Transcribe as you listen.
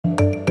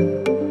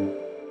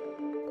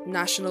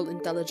National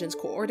Intelligence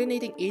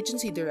Coordinating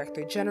Agency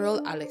Director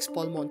General Alex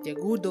Paul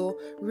Monteagudo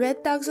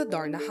red tags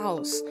Adarna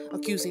House,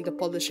 accusing the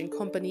publishing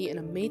company in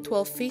a May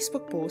 12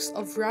 Facebook post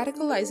of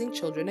radicalizing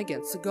children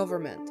against the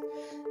government.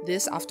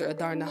 This after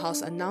Adarna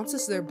House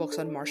announces their books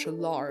on martial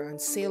law are on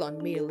sale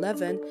on May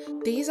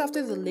 11, days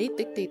after the late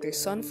dictator's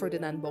son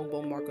Ferdinand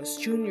Bongbong Marcos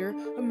Jr.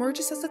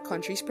 emerges as the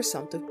country's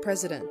presumptive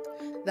president.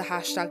 The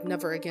hashtag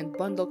Never Again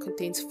bundle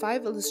contains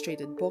 5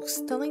 illustrated books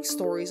telling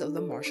stories of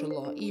the martial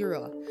law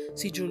era: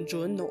 Si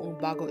Junjun noong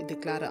bago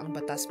ideklara ang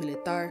batas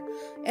militar,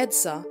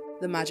 EDSA,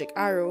 The Magic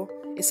Arrow,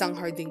 Isang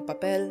Harding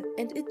Papel,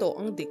 and Ito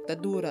ang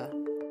Diktadura.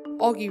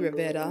 Augie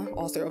Rivera,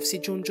 author of Si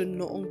Junjun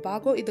noong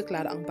bago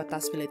ideklara ang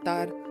batas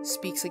militar,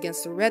 speaks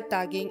against the red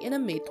tagging in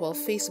a May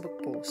 12 Facebook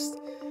post.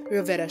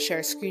 Rivera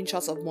shares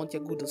screenshots of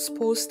Monteagudo's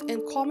post and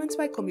comments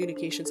by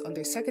Communications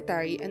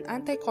Undersecretary and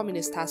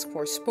Anti-Communist Task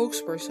Force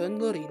spokesperson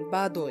Lorraine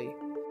Badoy.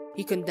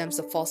 He condemns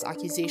the false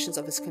accusations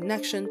of his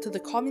connection to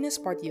the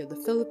Communist Party of the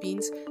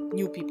Philippines,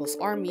 New People's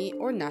Army,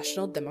 or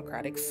National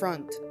Democratic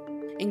Front.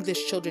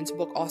 English children's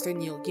book author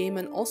Neil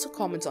Gaiman also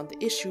comments on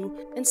the issue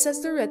and says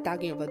the red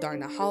tagging of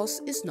Adarna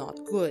House is not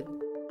good.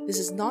 This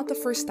is not the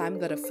first time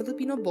that a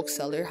Filipino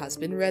bookseller has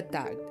been red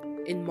tagged.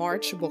 In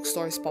March,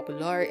 bookstores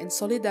Popular and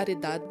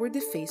Solidaridad were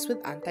defaced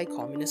with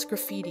anti-communist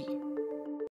graffiti.